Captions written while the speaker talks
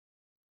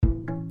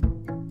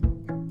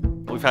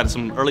We've had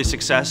some early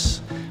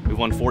success. We've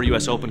won 4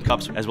 US Open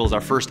Cups, as well as our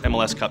first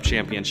MLS Cup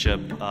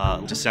championship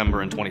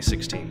December in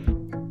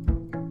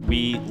 2016.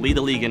 We lead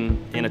the league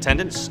in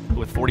attendance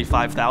with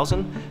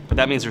 45,000, but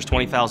that means there's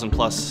 20,000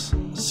 plus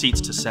seats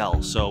to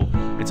sell. So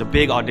it's a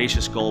big,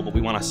 audacious goal, but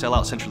we want to sell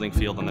out CenturyLink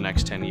Field in the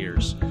next 10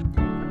 years.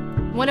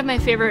 One of my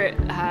favorite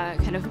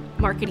kind of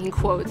marketing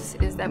quotes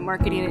is that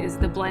marketing is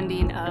the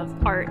blending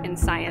of art and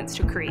science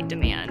to create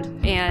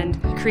demand.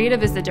 And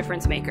creative is the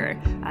difference maker.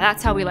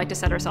 That's how we like to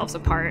set ourselves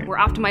apart. We're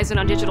optimizing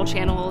on digital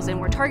channels and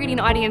we're targeting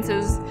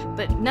audiences,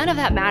 but none of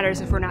that matters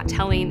if we're not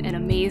telling an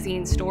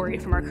amazing story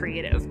from our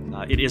creative.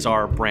 It is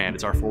our brand,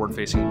 it's our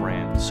forward-facing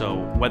brand. So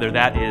whether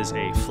that is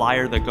a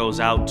flyer that goes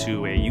out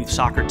to a youth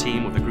soccer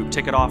team with a group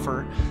ticket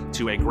offer,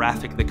 to a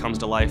graphic that comes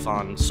to life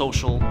on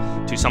social,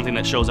 to something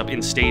that shows up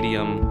in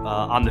stadium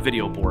on the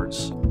video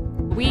boards.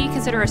 We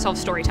consider ourselves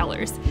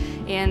storytellers,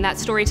 and that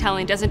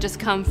storytelling doesn't just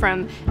come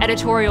from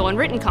editorial and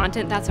written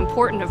content. That's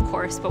important, of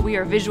course, but we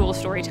are visual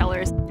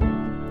storytellers.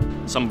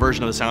 Some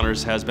version of the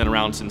Sounders has been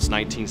around since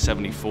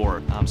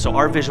 1974. So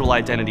our visual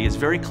identity is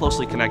very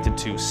closely connected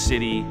to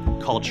city,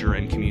 culture,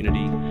 and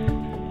community.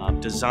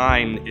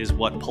 Design is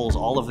what pulls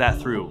all of that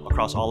through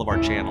across all of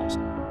our channels.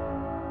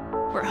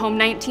 We're home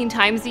 19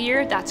 times a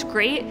year, that's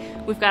great.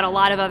 We've got a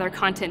lot of other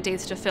content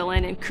days to fill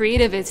in, and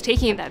creative is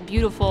taking that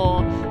beautiful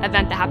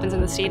event that happens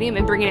in the stadium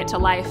and bringing it to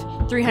life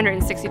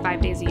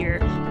 365 days a year.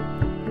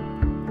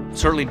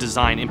 Certainly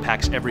design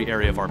impacts every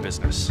area of our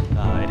business.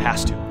 It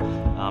has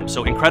to.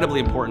 So incredibly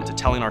important to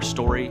telling our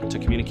story, to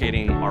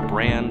communicating our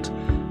brand,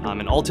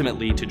 and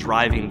ultimately to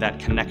driving that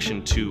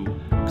connection to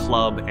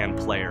club and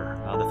player,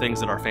 the things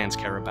that our fans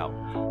care about.